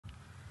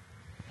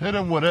Hit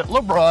him with it,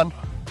 LeBron.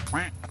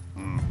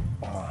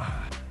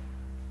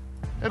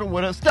 Hit him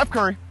with it, Steph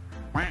Curry.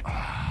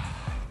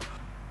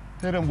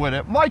 Hit him with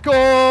it,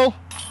 Michael.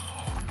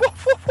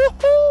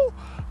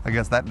 I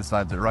guess that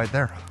decides it right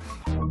there.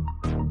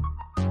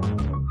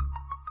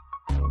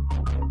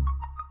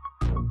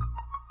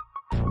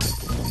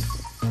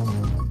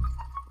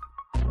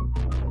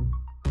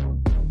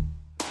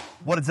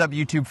 What is up,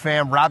 YouTube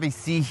fam? Robbie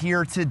C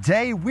here.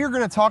 Today, we're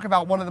going to talk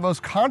about one of the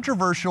most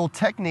controversial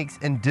techniques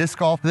in disc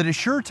golf that is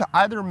sure to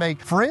either make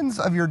friends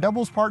of your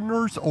doubles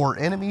partners or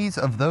enemies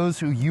of those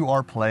who you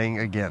are playing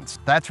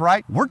against. That's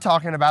right, we're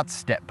talking about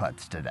step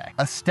putts today.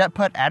 A step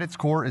putt at its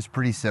core is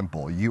pretty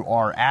simple. You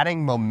are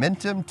adding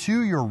momentum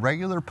to your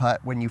regular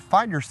putt when you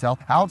find yourself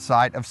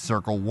outside of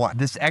circle one.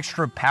 This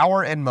extra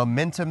power and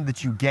momentum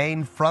that you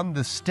gain from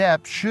the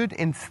step should,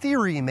 in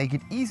theory, make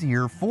it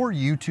easier for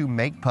you to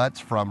make putts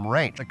from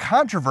range. The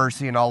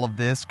controversy in all of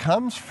this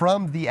comes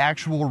from the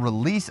actual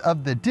release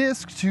of the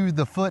disc to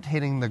the foot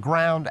hitting the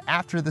ground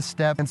after the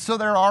step. And so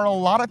there are a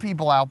lot of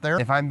people out there,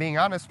 if I'm being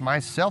honest,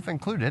 myself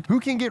included, who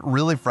can get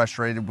really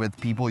frustrated with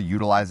people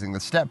utilizing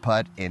the step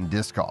putt in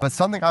disc golf. But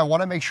something I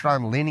want to make sure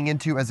I'm leaning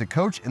into as a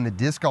coach in the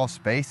disc golf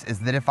space is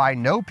that if I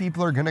know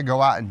people are going to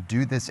go out and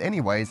do this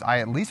anyways, I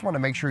at least want to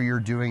make sure you're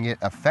doing it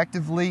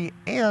effectively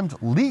and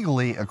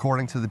legally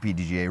according to the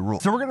PDGA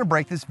rules. So we're going to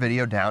break this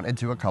video down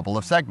into a couple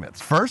of segments.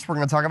 First, we're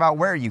going to talk about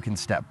where you can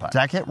step putt.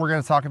 Second, we're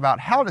going to talk about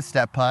how to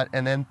step putt.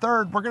 And then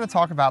third, we're going to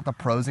talk about the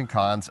pros and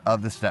cons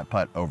of the step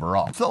putt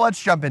overall. So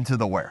let's jump into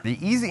the where. The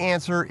easy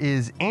answer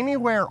is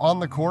anywhere on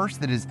the course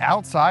that is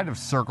outside of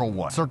circle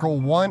one. Circle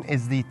one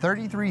is the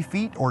 33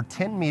 feet or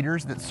 10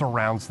 meters that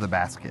surrounds the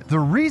basket. The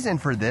reason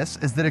for this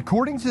is that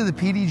according to the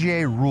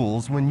PDGA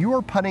rules, when you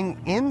are putting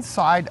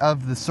inside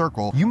of the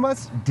circle, you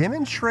must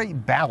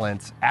demonstrate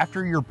balance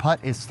after your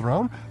putt is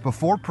thrown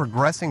before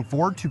progressing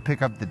forward to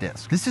pick up the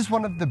disc. This is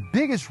one of the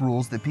biggest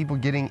rules that people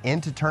getting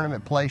into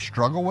tournament play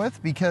struggle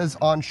with, because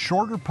on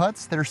shorter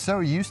putts, they're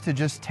so used to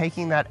just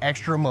taking that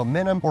extra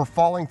momentum or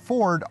falling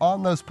forward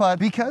on those putts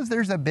because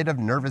there's a bit of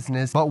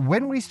nervousness. But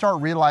when we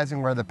start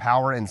realizing where the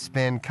power and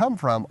spin come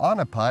from on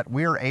a putt,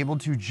 we are able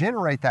to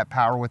generate that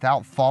power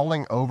without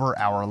falling over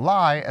our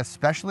lie,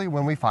 especially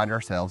when we find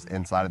ourselves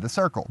inside of the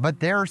circle. But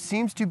there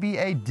seems to be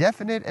a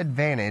definite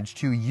advantage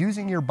to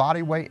using your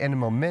body weight and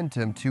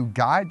momentum to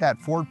guide that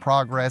forward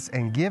progress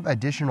and give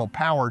additional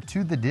power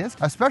to the disc,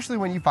 especially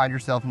when you find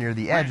yourself near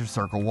the edge of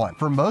circle one.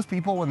 For most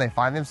people, when they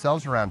find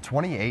themselves around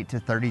 28 to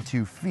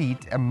 32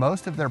 feet and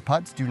most of their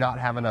putts do not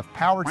have enough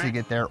power to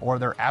get there, or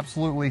they're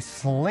absolutely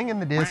slinging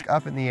the disc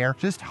up in the air,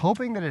 just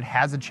hoping that it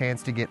has a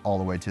chance to get all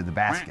the way to the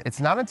basket. It's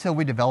not until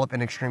we develop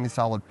an extremely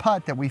solid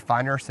putt that we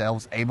find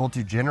ourselves able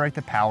to generate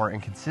the power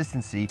and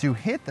consistency to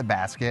hit the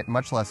basket,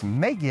 much less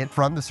make it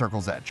from the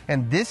circle's edge.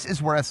 And this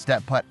is where a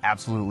step putt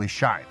absolutely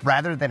shines.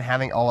 Rather than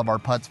having all of our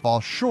putts fall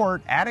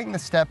short, adding the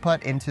step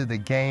putt into the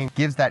game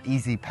gives that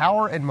easy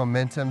power and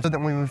momentum so that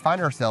when we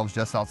find ourselves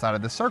just outside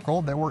of the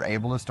circle, that we're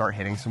able to start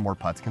hitting some more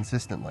putts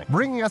consistently.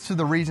 Bringing us to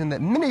the reason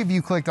that many of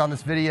you clicked on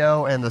this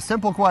video and the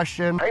simple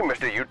question, hey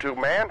Mr. YouTube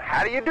man,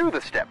 how do you do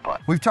the step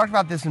putt? We've talked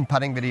about this in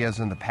putting videos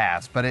in the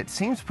past, but it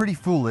seems pretty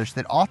foolish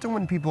that often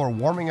when people are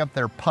warming up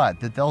their putt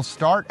that they'll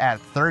start at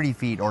 30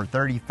 feet or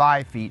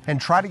 35 feet and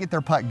try to get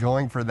their putt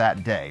going for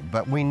that day.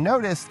 But we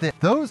notice that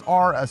those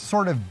are a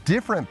sort of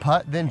different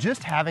putt than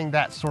just having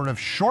that sort of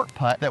short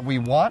putt that we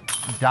want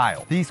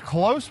dialed. These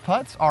close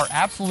putts are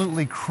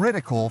absolutely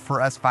critical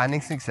for us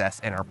finding success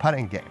in our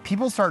putting game.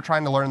 People start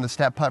trying to learn the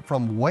step putt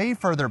from way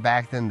further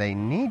back than they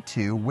need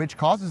to, which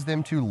causes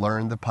them to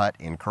learn the putt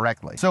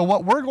incorrectly. So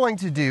what we're going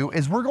to do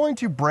is we're going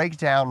to break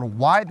down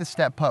why the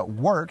step putt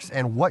works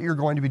and what you're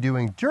going to be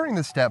doing during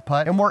the step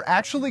putt, and we're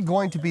actually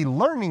going to be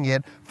learning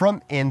it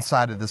from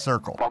inside of the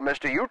circle. But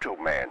Mr.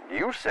 YouTube man,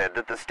 you said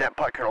that the step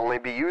putt can only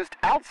be used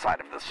outside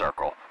of the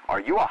circle. Are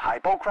you a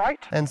hypocrite?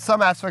 In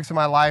some aspects of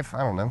my life,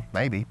 I don't know,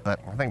 maybe, but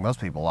I think most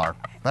people are.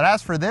 But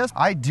as for this,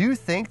 I do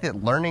think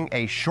that learning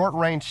a short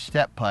range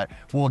step putt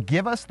will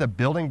give us the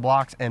building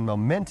blocks and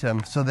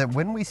momentum so that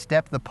when we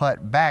step the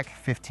putt back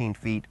 15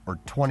 feet or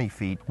 20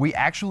 feet, we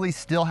actually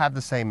still have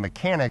the same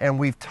mechanic and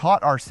we've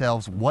taught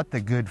ourselves what the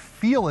good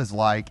feel is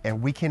like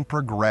and we can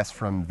progress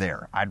from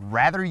there. I'd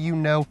rather you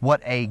know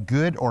what a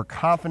good or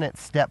confident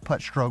step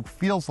putt stroke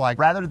feels like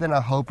rather than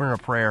a hope and a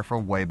prayer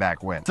from way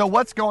back when. So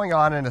what's going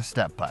on in a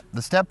step putt?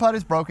 The step putt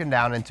is broken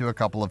down into a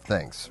couple of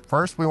things.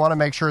 First, we want to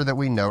make sure that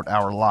we note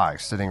our lie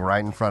sitting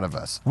right in front of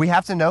us. We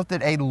have to note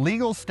that a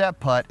legal step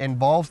putt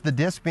involves the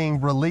disc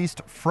being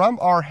released from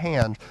our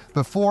hand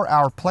before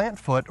our plant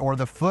foot or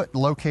the foot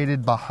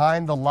located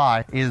behind the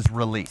lie is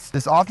released.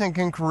 This often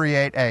can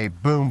create a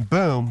boom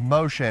boom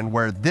motion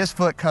where this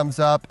foot comes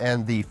up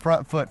and the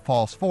front foot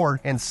falls forward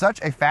in such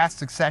a fast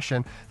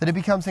succession that it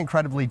becomes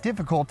incredibly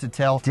difficult to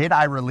tell, did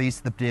I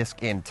release the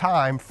disc in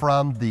time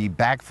from the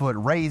back foot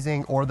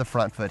raising or the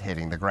front foot foot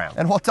hitting the ground.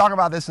 And we'll talk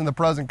about this in the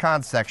pros and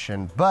cons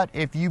section, but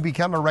if you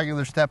become a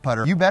regular step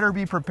putter, you better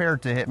be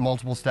prepared to hit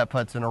multiple step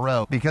putts in a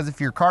row, because if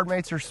your card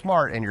mates are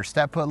smart and your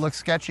step putt looks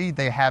sketchy,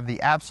 they have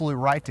the absolute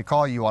right to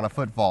call you on a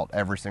foot fault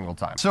every single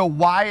time. So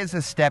why is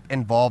a step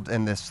involved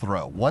in this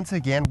throw? Once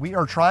again, we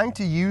are trying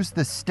to use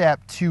the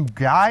step to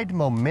guide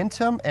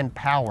momentum and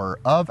power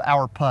of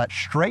our putt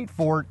straight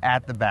forward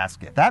at the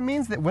basket. That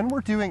means that when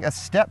we're doing a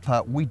step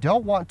putt, we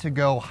don't want to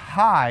go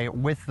high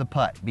with the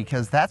putt,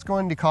 because that's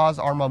going to cause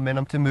our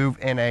momentum to move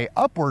in a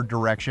upward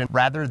direction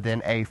rather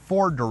than a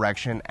forward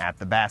direction at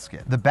the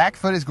basket. The back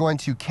foot is going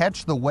to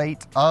catch the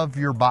weight of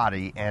your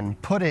body and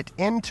put it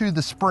into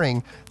the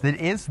spring that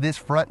is this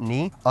front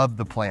knee of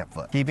the plant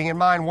foot. Keeping in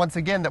mind, once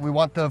again, that we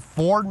want the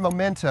forward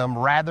momentum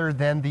rather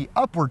than the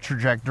upward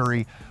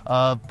trajectory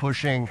of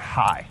pushing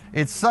high.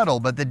 It's subtle,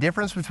 but the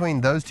difference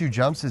between those two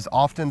jumps is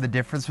often the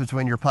difference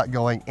between your putt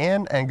going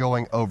in and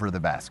going over the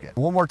basket.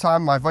 One more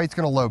time, my weight's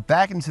gonna load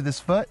back into this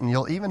foot, and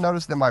you'll even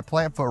notice that my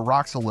plant foot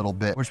rocks a little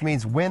bit, which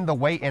means when the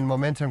weight and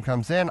momentum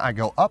comes in, I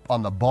go up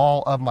on the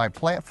ball of my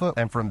plant foot,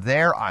 and from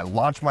there, I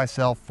launch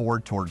myself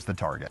forward towards the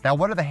target. Now,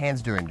 what are the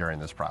hands doing during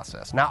this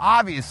process? Now,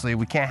 obviously,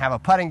 we can't have a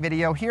putting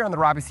video here on the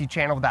Robbie C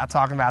channel without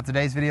talking about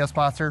today's video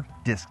sponsor,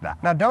 Disc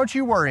Dot. Now, don't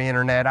you worry,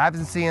 internet. I've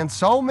been seeing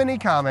so many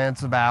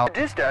comments about,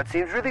 the disc dot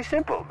seems really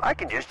simple. I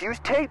can just use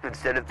tape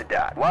instead of the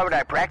dot. Why would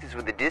I practice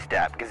with the disc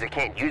dot? Because I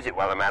can't use it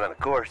while I'm out on the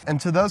course.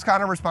 And to those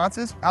kind of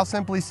responses, I'll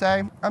simply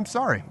say, I'm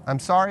sorry. I'm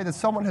sorry that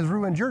someone has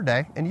ruined your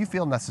day and you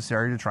feel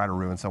necessary to try to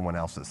ruin someone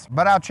else's.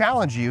 But I'll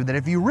challenge you that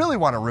if you really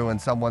want to ruin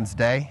someone's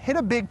day, hit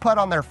a big putt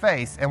on their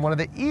face. And one of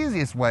the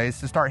easiest ways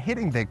to start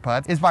hitting big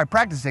putts is by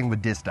practicing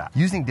with disc dots.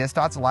 Using disc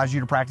dots allows you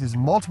to practice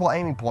multiple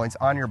aiming points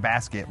on your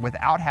basket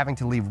without having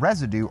to leave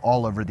residue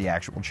all over the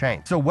actual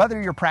chain. So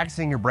whether you're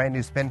practicing your brand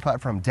new spin putt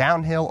from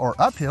downhill or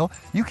uphill,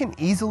 you can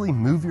easily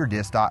move your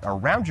disc dot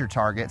around your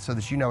target so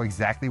that you know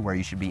exactly where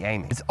you should be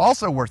aiming. It's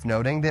also worth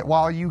noting that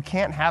while you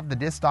can't have the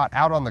disc dot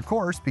out on the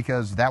course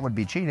because that would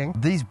be cheating,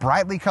 these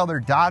brightly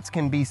colored dots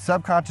can be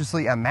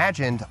subconsciously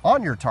imagined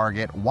on your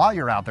target while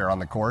you're out there on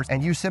the course,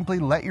 and you simply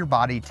let your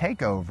body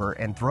take over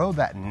and throw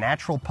that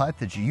natural putt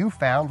that you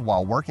found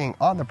while working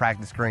on the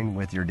practice green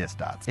with your disc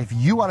dots. If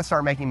you want to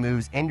start making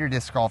moves in your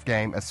disc golf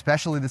game,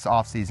 especially this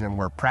offseason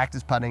where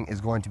practice putting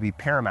is going to be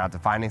paramount to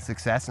finding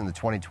success in the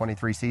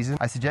 2023 season,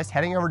 I suggest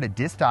heading over to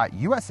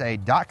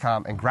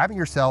disc.usa.com and grabbing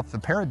yourself a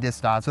pair of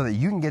disc dots so that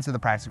you can get to the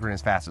practice green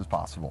as fast as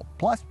possible.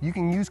 Plus, you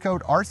can use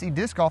code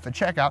RCDiscGolf at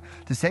checkout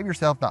to save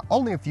yourself not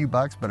only a few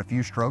bucks, but a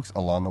few strokes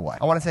along the way.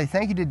 I want to say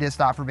thank you to Disc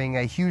Dot for being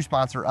a huge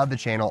sponsor of the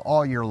channel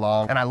all year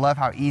long, and I love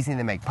how easy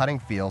they make putting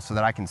feel so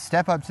that I can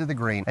step up to the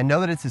green and know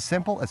that it's as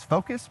simple as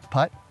focus,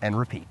 putt, and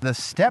repeat. The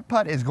step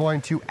putt is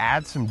going to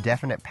add some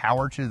definite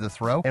power to the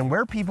throw, and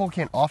where people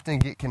can often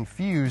get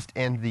confused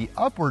in the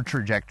upward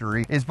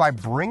trajectory is by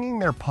bringing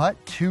their putt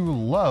too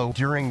low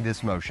during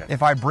this motion.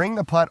 If I bring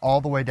the putt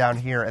all the way down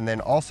here and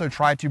then also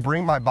try to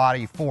bring my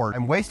body forward,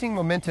 I'm wasting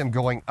momentum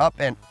going up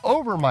and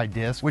over my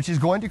disc, which is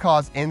going to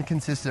cause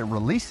inconsistent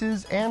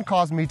releases and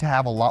cause me to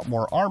have a lot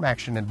more arm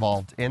action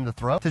involved in the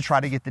throw to try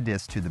to get the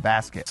disc to the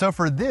basket. So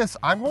for this,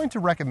 I'm going to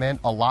recommend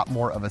a lot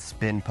more of a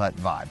spin putt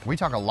vibe. We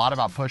talk a lot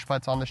about push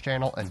putts on this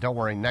channel, and don't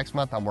worry, next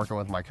month I'm working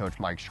with my coach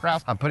Mike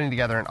Strauss. I'm putting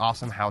together an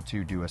awesome how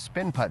to do a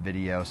spin putt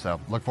video, so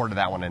look forward to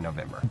that one in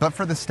November. But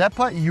for the step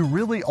putt, you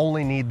really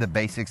only need the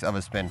basics of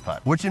a spin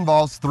putt, which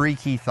involves three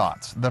key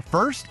thoughts. The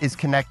first is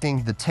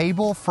connecting the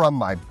table from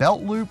my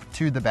belt loop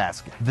to the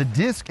basket. The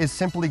disc is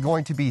simply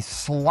going to be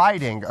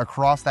sliding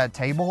across that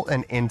table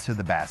and into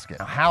the basket.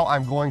 Now, how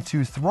I'm going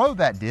to throw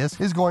that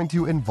disc is going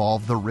to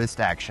involve the wrist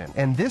action.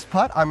 And this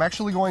putt, I'm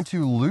actually going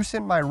to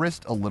loosen my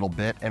wrist a little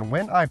bit, and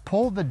when I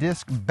pull the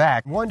disc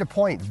back, I'm going to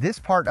point this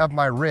part of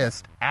my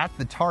wrist at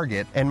the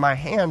target, and my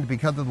hand,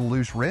 because of the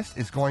loose wrist,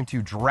 is going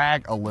to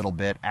drag a little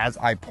bit as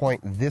I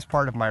point this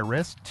part of my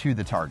wrist to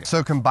the target.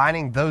 So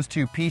combining those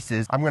two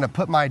pieces, I'm going to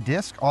put my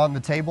disc on the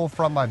table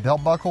from my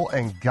belt buckle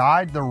and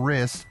guide the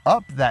wrist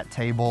up that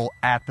table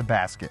at the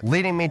basket,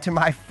 leading me to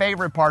my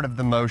favorite part of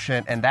the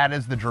motion, and that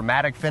is the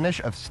dramatic finish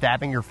of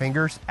stabbing your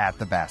fingers at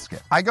the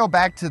basket. I go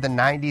back to the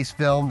 90s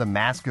film The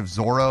Mask of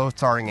Zorro,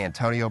 starring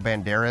Antonio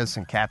Banderas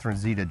and Catherine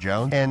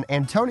Zeta-Jones, and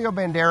Antonio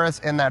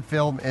Banderas in that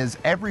film is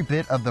every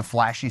bit of the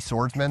flashy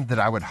swordsman that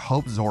I would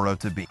hope Zorro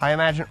to be. I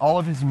imagine all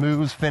of his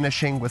moves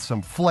finishing with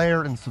some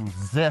flair and some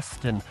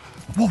zest and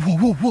whoa, whoa,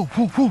 whoa, whoa,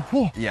 whoa, whoa,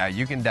 whoa. Yeah,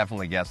 you can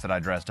definitely guess that I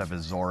dressed up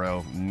as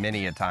Zorro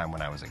many a time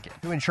when I was a kid.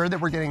 To ensure that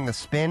we're getting the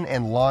spin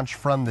and launch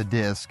from the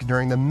disc,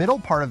 during the middle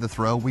part of the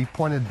throw, we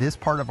pointed this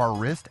part of our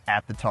wrist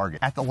at the target.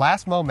 At the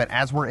last moment,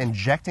 as we're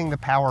injecting the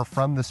power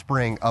from the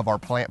spring of our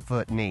plant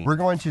foot knee, we're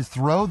going to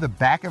throw the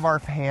back of our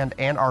hand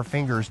and our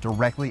fingers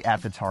directly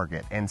at the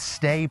target and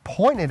stay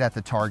pointed at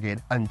the target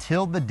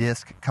until the disc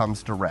disc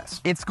comes to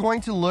rest. It's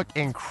going to look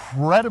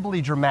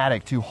incredibly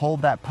dramatic to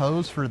hold that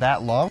pose for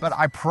that long, but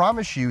I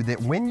promise you that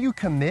when you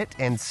commit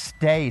and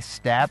stay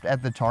stabbed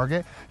at the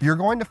target, you're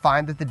going to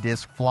find that the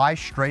disc flies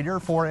straighter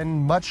for a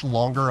much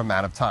longer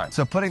amount of time.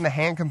 So putting the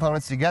hand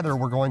components together,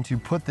 we're going to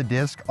put the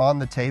disc on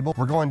the table.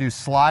 We're going to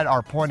slide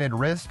our pointed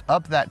wrist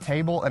up that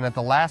table, and at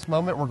the last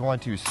moment, we're going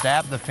to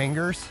stab the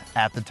fingers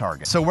at the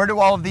target. So where do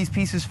all of these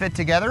pieces fit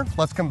together?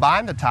 Let's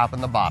combine the top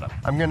and the bottom.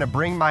 I'm going to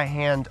bring my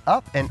hand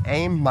up and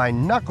aim my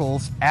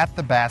knuckles at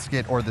the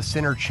basket or the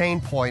center chain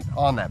point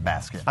on that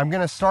basket. I'm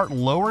going to start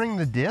lowering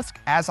the disc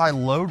as I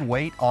load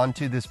weight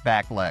onto this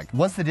back leg.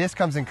 Once the disc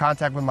comes in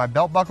contact with my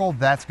belt buckle,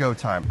 that's go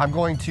time. I'm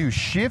going to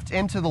shift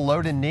into the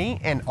loaded knee,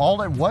 and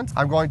all at once,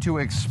 I'm going to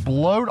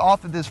explode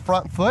off of this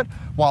front foot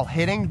while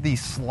hitting the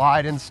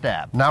slide and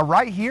stab. Now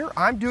right here,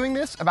 I'm doing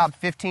this about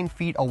 15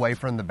 feet away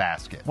from the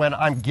basket. When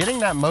I'm getting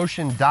that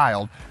motion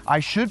dialed,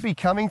 I should be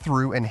coming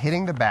through and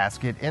hitting the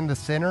basket in the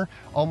center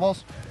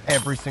almost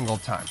every single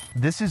time.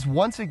 This is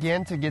once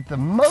again to get the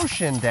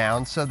motion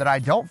down so that I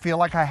don't feel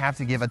like I have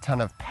to give a ton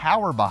of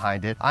power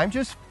behind it. I'm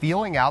just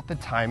feeling out the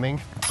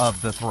timing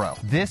of the throw.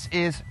 This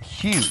is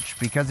huge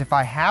because if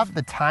I have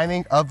the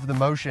timing of the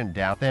motion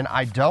down, then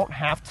I don't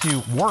have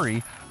to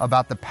worry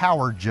about the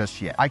power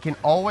just yet. I can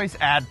always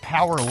add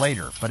power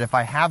later, but if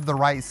I have the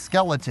right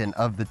skeleton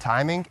of the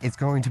timing, it's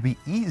going to be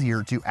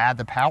easier to add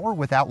the power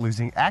without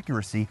losing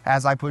accuracy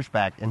as I push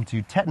back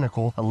into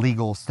technical,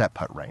 illegal step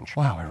putt range.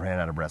 Wow, I ran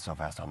out of breath so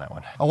fast on that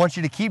one. I want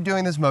you to keep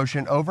doing this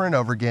motion over and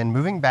over again,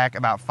 moving back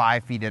about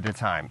 5 feet at a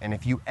time. And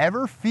if you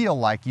ever feel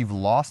like you've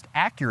lost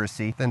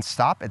accuracy, then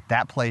stop at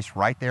that place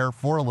right there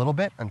for a little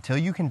bit until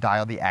you can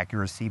dial the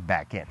accuracy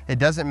back in. It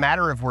doesn't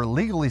matter if we're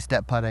legally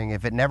step putting,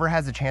 if it never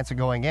has a chance of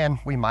going in,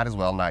 we might as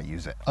well not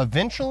use it.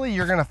 Eventually,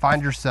 you're gonna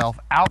find yourself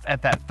out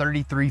at that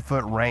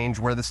 33-foot range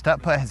where the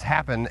step putt has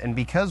happened, and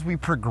because we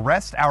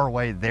progressed our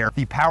way there,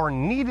 the power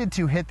needed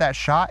to hit that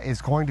shot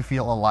is going to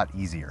feel a lot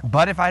easier.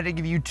 But if I had to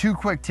give you 2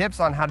 quick tips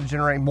on how to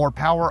generate more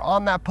power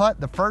on that putt,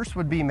 the first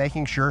would be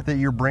making sure that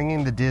you're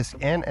bringing the disc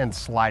in and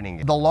sliding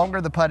it. The longer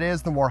the putt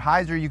is, the more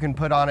hyzer you can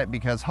put on it,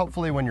 because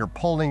hopefully when you're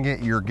pulling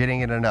it, you're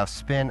getting it enough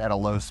spin at a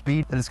low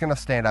speed that it's gonna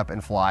stand up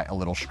and fly a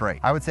little straight.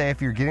 I would say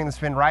if you're getting the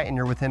spin right and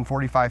you're within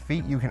 45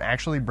 feet, you can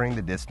actually bring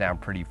the disc down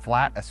pretty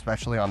flat,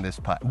 especially on this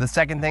putt. The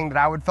second thing that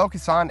I would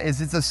focus on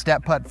is it's a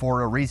step putt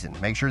for a reason.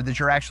 Make sure that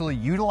you're actually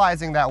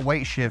utilizing that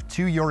weight shift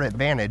to your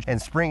advantage and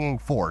springing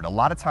forward. A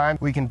lot of times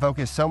we can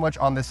focus so much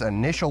on this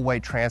initial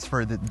weight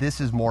transfer that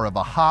this is more of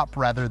a hop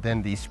rather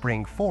than the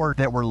spring forward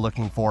that we're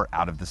looking for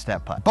out of the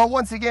step putt. But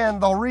once again,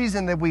 the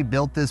reason that we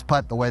built this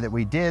putt the way that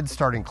we did,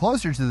 starting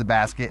closer to the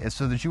basket, is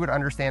so that you would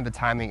understand the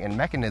timing and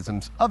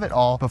mechanisms of it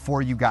all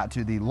before you got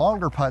to the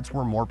longer putts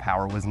where more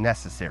power was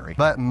necessary.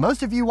 But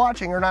most of you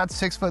watching are not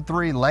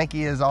 6'3",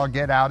 lanky as all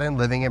get out and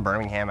living in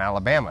Birmingham,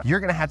 Alabama. You're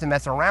gonna have to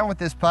mess around with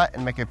this putt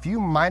and make a few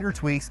minor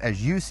tweaks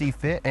as you see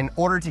fit in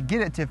order to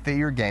get it to fit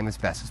your game as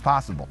best as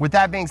possible. With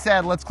that being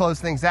said, let's close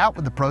things out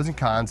with the pros and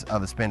cons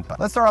of a spin putt.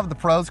 Let's start off with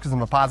the pros because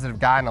I'm a positive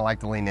guy and I like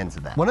to lean into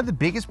that. One of the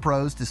biggest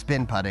pros to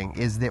spin putting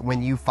is that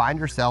when you find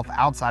yourself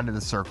outside of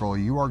the circle,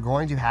 you are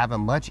going to have a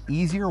much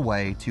easier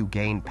way to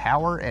gain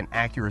power and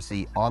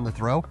accuracy on the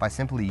throw by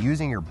simply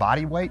using your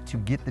body weight to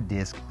get the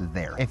disc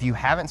there. If you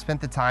haven't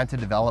spent the time to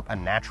develop a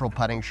natural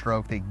putting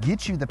stroke that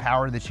gets you the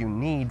power that you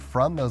need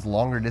from those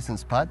longer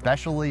distance putts,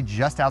 especially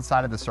just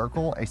outside of the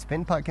circle, a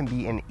spin putt can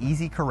be an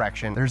easy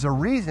correction. There's a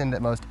reason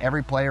that most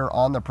every player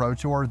on the Pro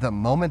Tour, the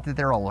moment that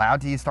they're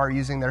allowed to start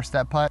using their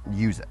step putt,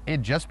 use it.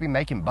 It'd just be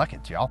making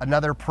buckets, y'all.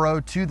 Another pro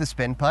to the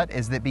spin putt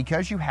is that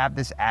because you have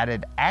this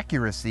added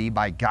accuracy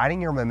by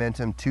guiding your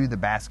momentum to the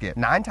basket,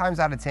 9 times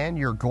out of 10,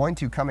 you're going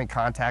to come in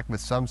contact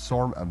with some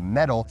sort of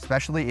metal,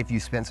 especially if you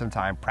spend some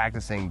time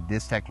practicing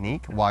this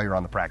technique while you're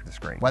on the practice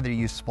screen. Whether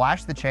you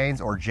splash the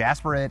chains or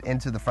jasper it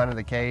into the front of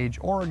the cage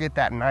or get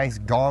that nice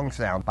gong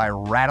sound by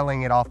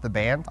rattling it off the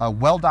band, a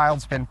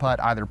well-dialed spin putt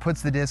either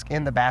puts the disc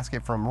in the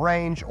basket from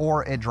range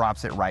or it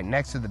drops it right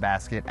next to the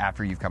basket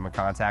after you've come in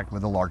contact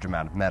with a large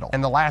amount of metal.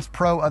 And the last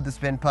pro of the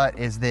spin putt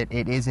is that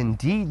it is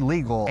indeed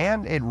legal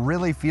and it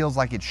really feels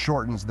like it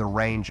shortens the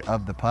range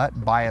of the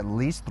putt by at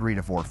least 3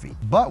 to 4 feet.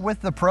 But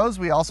with the pros,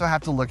 we also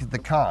have to look at the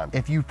cons.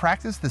 If you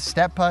practice the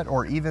step putt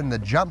or even the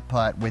jump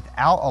putt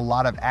without a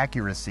lot of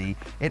accuracy,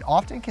 it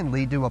often can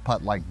lead to a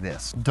putt like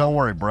this. Don't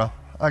worry, bro.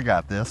 I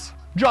got this.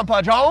 Jump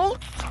putt, Jones!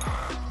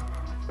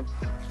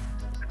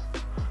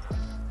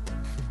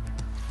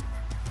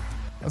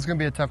 That's gonna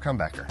be a tough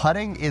comebacker.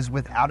 Putting is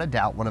without a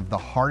doubt one of the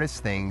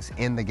hardest things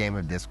in the game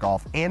of disc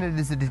golf, and it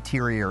is a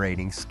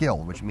deteriorating skill,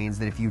 which means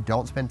that if you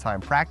don't spend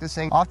time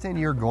practicing, often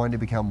you're going to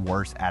become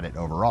worse at it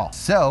overall.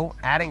 So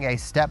adding a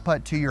step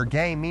putt to your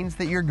game means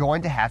that you're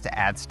going to have to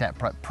add step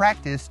putt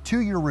practice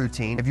to your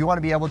routine if you want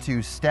to be able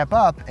to step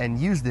up and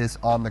use this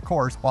on the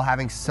course while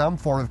having some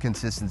form of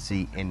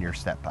consistency in your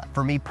step putt.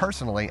 For me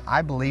personally,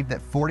 I believe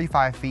that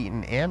 45 feet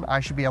and in, I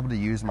should be able to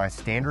use my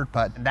standard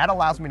putt. That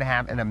allows me to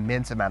have an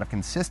immense amount of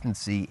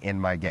consistency consistency in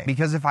my game.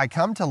 Because if I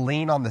come to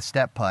lean on the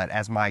step putt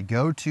as my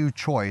go-to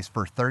choice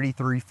for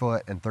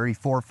 33-foot and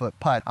 34-foot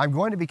putt, I'm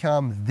going to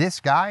become this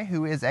guy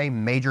who is a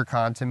major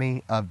con to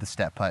me of the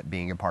step putt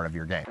being a part of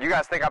your game. You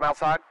guys think I'm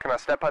outside? Can I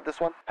step putt this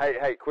one?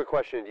 Hey, quick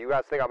question. Do you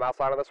guys think I'm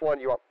outside on this one?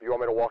 You want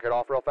me to walk it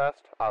off real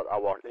fast?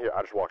 I'll walk. Here,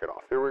 I just walk it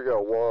off. Here we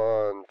go.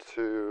 1,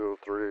 2,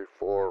 3,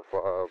 4,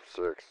 5,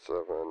 6,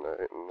 7, 8,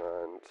 9,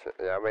 10.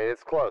 Yeah, I mean,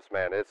 it's close,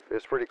 man.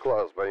 It's pretty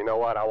close, but you know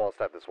what? I won't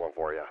step this one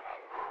for you.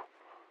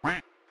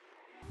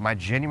 My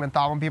genuine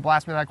thought when people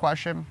ask me that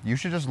question, you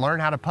should just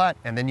learn how to putt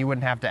and then you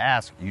wouldn't have to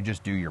ask, you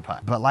just do your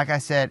putt. But like I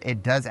said,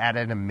 it does add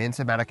an immense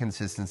amount of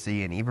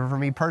consistency, and even for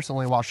me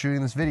personally, while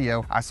shooting this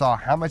video, I saw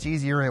how much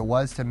easier it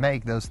was to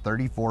make those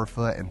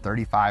 34-foot and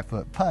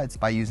 35-foot putts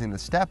by using the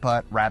step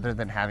putt rather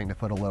than having to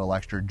put a little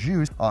extra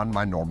juice on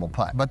my normal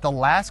putt. But the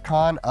last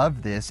con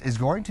of this is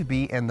going to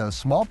be in those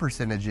small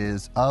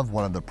percentages of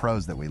one of the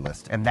pros that we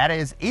listed. And that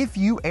is, if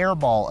you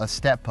airball a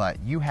step putt,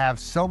 you have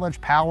so much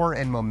power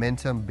and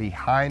momentum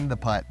behind the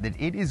putt that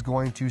it is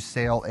going to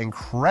sail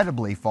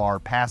incredibly far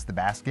past the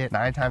basket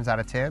 9 times out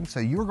of 10. So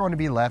you're going to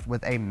be left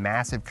with a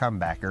massive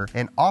comebacker.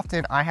 And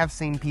often I have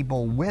seen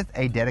people with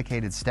a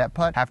dedicated step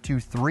putt have to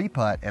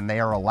 3-putt, and they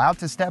are allowed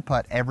to step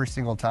putt every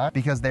single time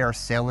because they are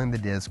sailing the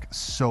disc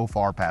so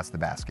far past the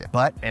basket.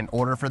 But in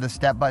order for the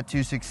step putt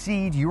to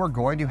succeed, you are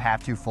going to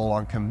have to full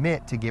on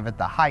commit to give it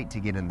the height to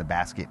get in the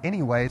basket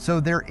anyway. So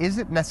there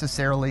isn't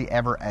necessarily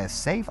ever a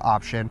safe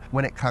option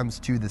when it comes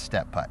to the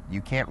step putt.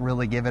 You can't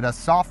really give it a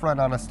soft run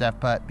on a step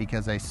putt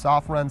because a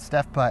soft run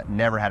step putt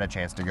never had a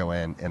chance to go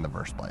in the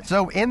first place.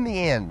 So in the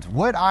end,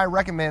 would I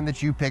recommend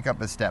that you pick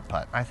up a step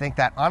putt? I think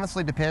that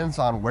honestly depends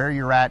on where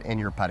you're at in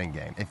your putting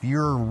game. If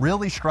you're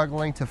really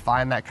struggling to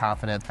find that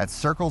confidence at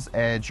circle's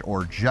edge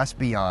or just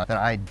beyond, then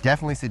I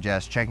definitely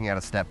suggest checking out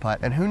a step putt.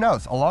 And who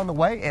knows, along the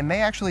way, it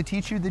may actually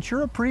teach you that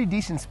you're a pretty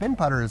decent spin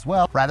putter as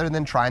well, rather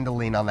than trying to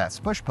lean on that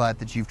spush putt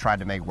that you've tried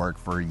to make work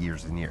for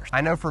years and years. I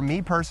know for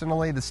me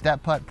personally, the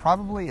step putt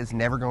probably is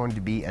never going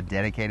to be a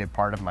dedicated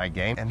part of my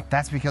game, and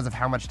that's because of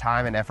how much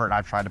time and effort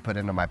I've tried to put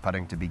into my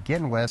putting to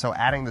begin with, so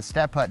adding the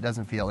step putt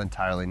doesn't feel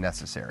entirely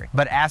necessary.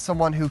 But as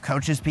someone who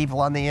coaches people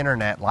on the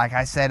internet, like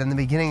I said in the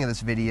beginning of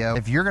this video,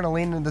 if you're gonna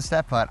lean into the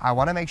step putt, I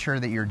wanna make sure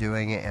that you're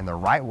doing it in the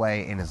right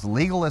way and as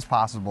legal as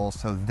possible,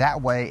 so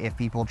that way if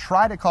people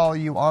try to call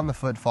you on the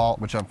foot fault,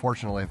 which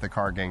unfortunately if the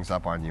card gangs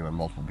up on you and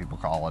multiple people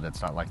call it,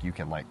 it's not like you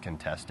can like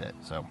contest it,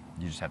 so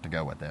you just have to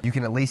go with it. You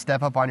can at least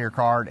step up on your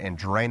card and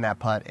drain that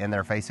putt in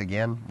their face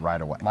again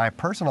right away. My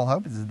personal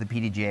hope is that the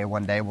PDGA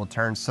one day will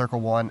turn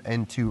Circle 1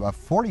 into a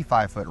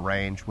 45-foot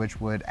range,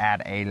 which would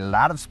add a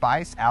lot of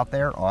spice out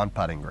there on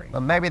putting green.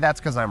 But maybe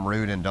that's because I'm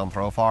rude and don't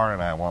throw far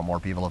and I want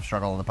more people to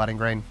struggle on the putting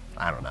green.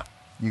 I don't know.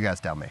 You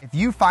guys tell me. If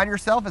you find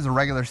yourself as a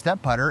regular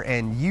step putter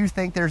and you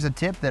think there's a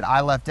tip that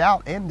I left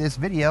out in this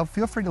video,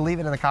 feel free to leave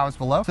it in the comments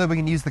below so that we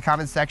can use the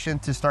comments section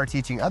to start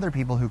teaching other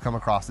people who come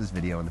across this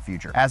video in the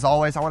future. As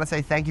always, I want to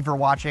say thank you for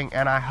watching,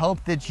 and I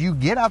hope that you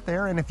get out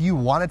there, and if you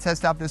want to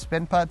test out this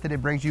spin putt, that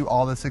it brings you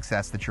all the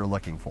success that you're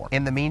looking for.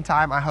 In the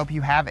meantime, I hope you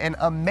have an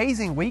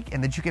amazing week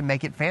and that you can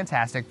make it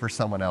fantastic for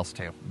someone else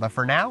too. But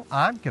for now,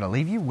 I'm going to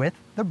leave you with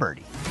the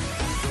birdie.